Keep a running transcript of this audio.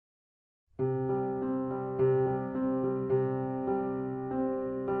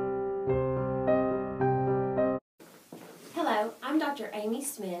Amy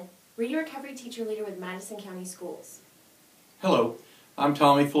Smith, Reading Recovery Teacher Leader with Madison County Schools. Hello, I'm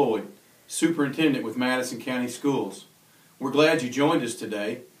Tommy Floyd, Superintendent with Madison County Schools. We're glad you joined us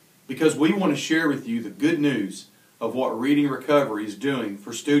today because we want to share with you the good news of what Reading Recovery is doing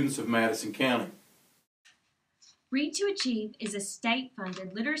for students of Madison County. Read to Achieve is a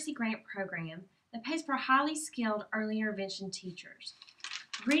state-funded literacy grant program that pays for highly skilled early intervention teachers.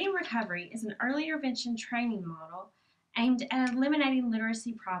 Reading Recovery is an early intervention training model aimed at eliminating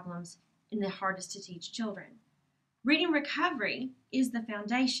literacy problems in the hardest to teach children. Reading Recovery is the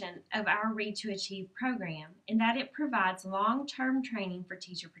foundation of our Read to Achieve program in that it provides long-term training for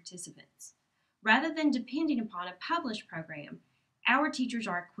teacher participants. Rather than depending upon a published program, our teachers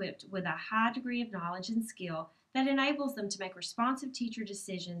are equipped with a high degree of knowledge and skill that enables them to make responsive teacher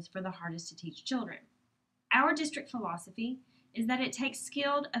decisions for the hardest to teach children. Our district philosophy is that it takes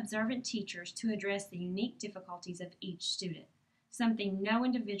skilled, observant teachers to address the unique difficulties of each student, something no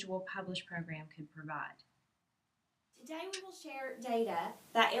individual published program could provide. Today we will share data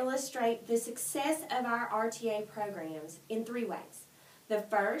that illustrate the success of our RTA programs in 3 ways. The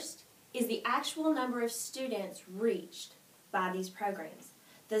first is the actual number of students reached by these programs.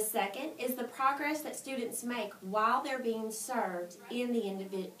 The second is the progress that students make while they're being served in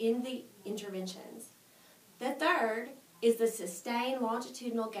the interventions. The third is the sustained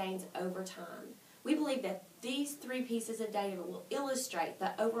longitudinal gains over time. We believe that these 3 pieces of data will illustrate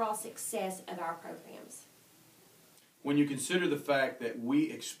the overall success of our programs. When you consider the fact that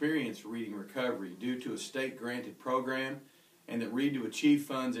we experience Reading Recovery due to a state-granted program and that Read to Achieve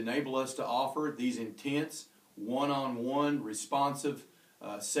funds enable us to offer these intense, one-on-one, responsive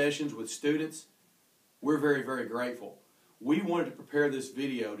sessions with students, we're very, very grateful. We wanted to prepare this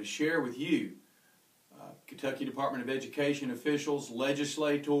video to share with you Kentucky Department of Education officials,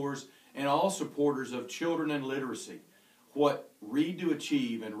 legislators, and all supporters of children and literacy, what Read to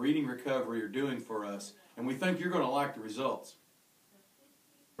Achieve and Reading Recovery are doing for us, and we think you're going to like the results.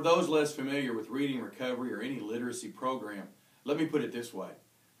 For those less familiar with Reading Recovery or any literacy program, let me put it this way.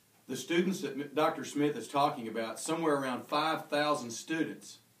 The students that Dr. Smith is talking about, somewhere around 5,000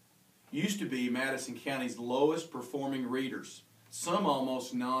 students, used to be Madison County's lowest performing readers, some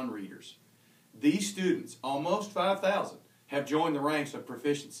almost non-readers. These students, almost 5,000, have joined the ranks of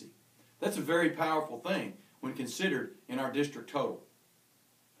proficiency. That's a very powerful thing when considered in our district total.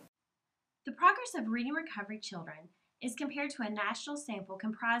 The progress of Reading Recovery children is compared to a national sample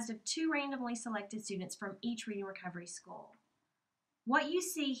comprised of 2 randomly selected students from each Reading Recovery school. What you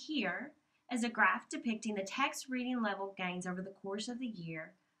see here is a graph depicting the text reading level gains over the course of the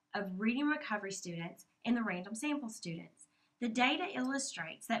year of Reading Recovery students and the random sample students. The data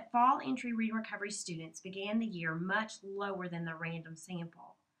illustrates that fall entry Reading Recovery students began the year much lower than the random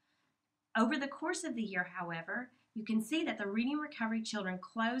sample. Over the course of the year, however, you can see that the Reading Recovery children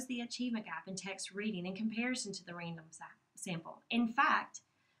closed the achievement gap in text reading in comparison to the random sample. In fact,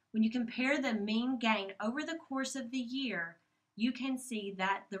 when you compare the mean gain over the course of the year, you can see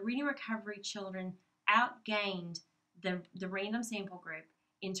that the Reading Recovery children outgained the random sample group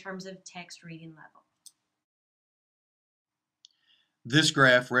in terms of text reading level. This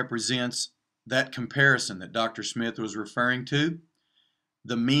graph represents that comparison that Dr. Smith was referring to.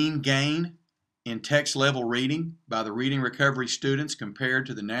 The mean gain in text level reading by the Reading Recovery students compared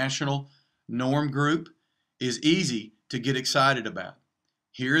to the national norm group is easy to get excited about.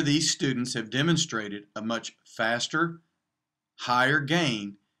 Here these students have demonstrated a much faster, higher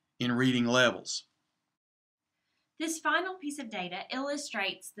gain in reading levels. This final piece of data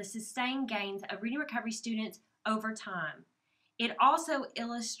illustrates the sustained gains of Reading Recovery students over time. It also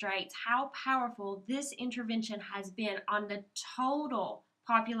illustrates how powerful this intervention has been on the total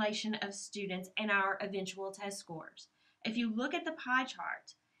population of students and our eventual test scores. If you look at the pie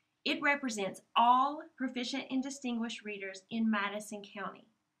chart, it represents all proficient and distinguished readers in Madison County.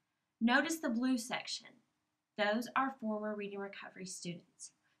 Notice the blue section. Those are former Reading Recovery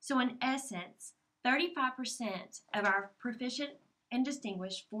students. So in essence, 35% of our proficient and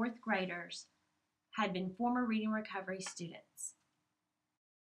distinguished 4th graders had been former Reading Recovery students.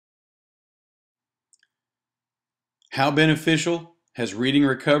 How beneficial has Reading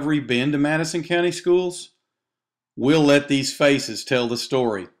Recovery been to Madison County schools? We'll let these faces tell the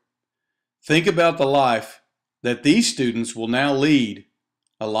story. Think about the life that these students will now lead,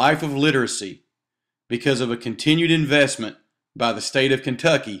 a life of literacy, because of a continued investment by the state of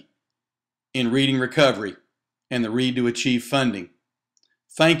Kentucky in Reading Recovery and the Read to Achieve funding.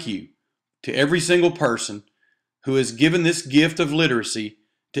 Thank you to every single person who has given this gift of literacy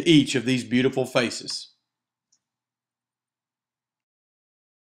to each of these beautiful faces.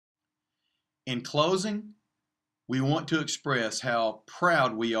 In closing, we want to express how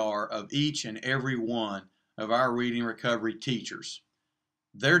proud we are of each and every one of our reading recovery teachers.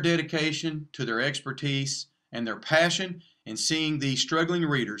 Their dedication to their expertise and their passion in seeing these struggling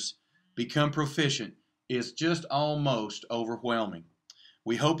readers become proficient is just almost overwhelming.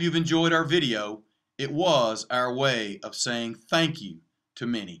 We hope you've enjoyed our video. It was our way of saying thank you to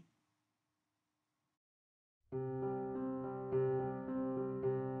many.